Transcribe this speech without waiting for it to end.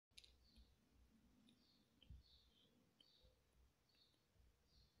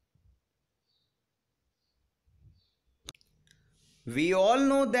We all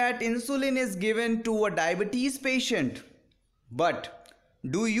know that insulin is given to a diabetes patient. But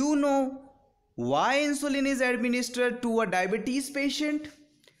do you know why insulin is administered to a diabetes patient?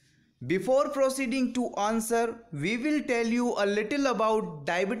 Before proceeding to answer, we will tell you a little about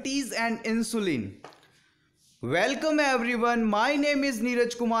diabetes and insulin. Welcome everyone, my name is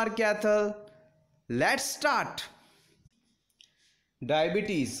Neeraj Kumar Kaithal. Let's start.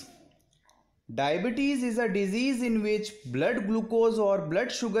 Diabetes. Diabetes is a disease in which blood glucose or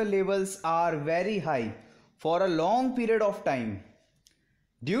blood sugar levels are very high for a long period of time.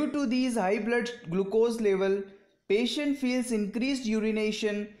 Due to these high blood glucose level, patient feels increased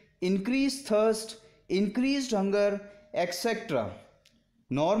urination, increased thirst, increased hunger, etc.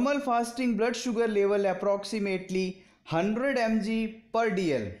 Normal fasting blood sugar level approximately 100 mg per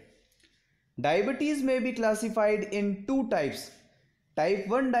dl. Diabetes may be classified in two types: type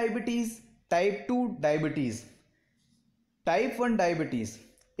 1 diabetes, type 2 diabetes. Type 1 diabetes.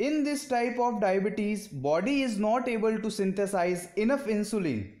 In this type of diabetes, body is not able to synthesize enough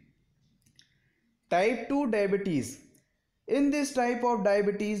insulin. Type 2 diabetes. In this type of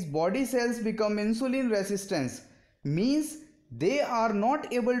diabetes, body cells become insulin resistant, means they are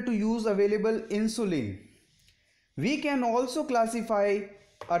not able to use available insulin. We can also classify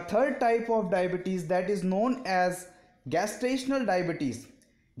a third type of diabetes, that is known as gestational diabetes.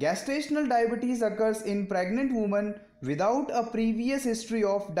 Gestational diabetes occurs in pregnant women without a previous history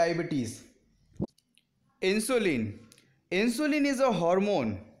of diabetes. Insulin. Insulin is a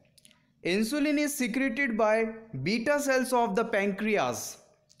hormone. Insulin is secreted by beta cells of the pancreas.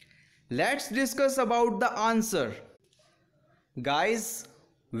 Let's discuss about the answer. Guys,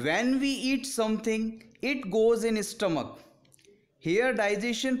 when we eat something, it goes in stomach. Here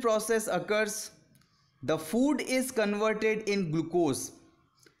digestion process occurs. The food is converted in glucose.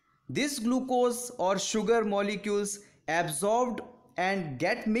 This glucose or sugar molecules absorbed and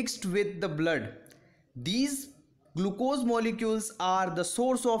get mixed with the blood. These glucose molecules are the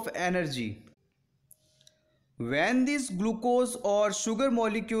source of energy. When these glucose or sugar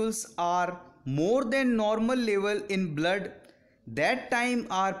molecules are more than normal level in blood, that time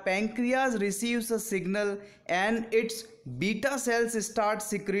our pancreas receives a signal and its beta cells start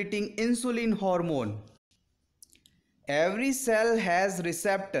secreting insulin hormone. Every cell has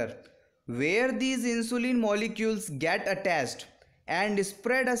receptor where these insulin molecules get attached and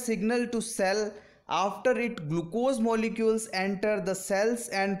spread a signal to cell. After it, glucose molecules enter the cells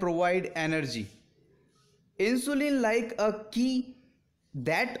and provide energy. Insulin like a key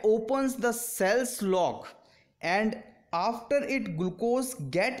that opens the cell's lock, and after it, glucose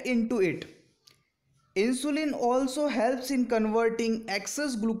get into it. Insulin also helps in converting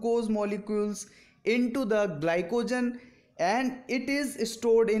excess glucose molecules into the glycogen, and it is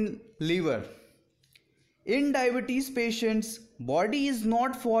stored in liver. In diabetes patients, body is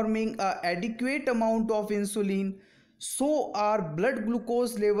not forming an adequate amount of insulin, so our blood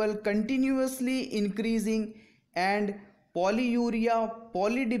glucose level continuously increasing and polyuria,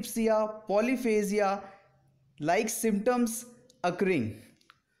 polydipsia, polyphagia like symptoms occurring.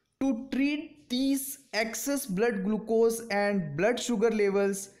 To treat these excess blood glucose and blood sugar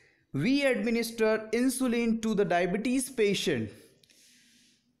levels, we administer insulin to the diabetes patient.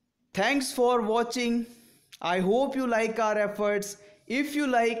 Thanks for watching. I hope you like our efforts. If you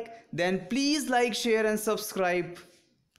like, then please like, share and subscribe.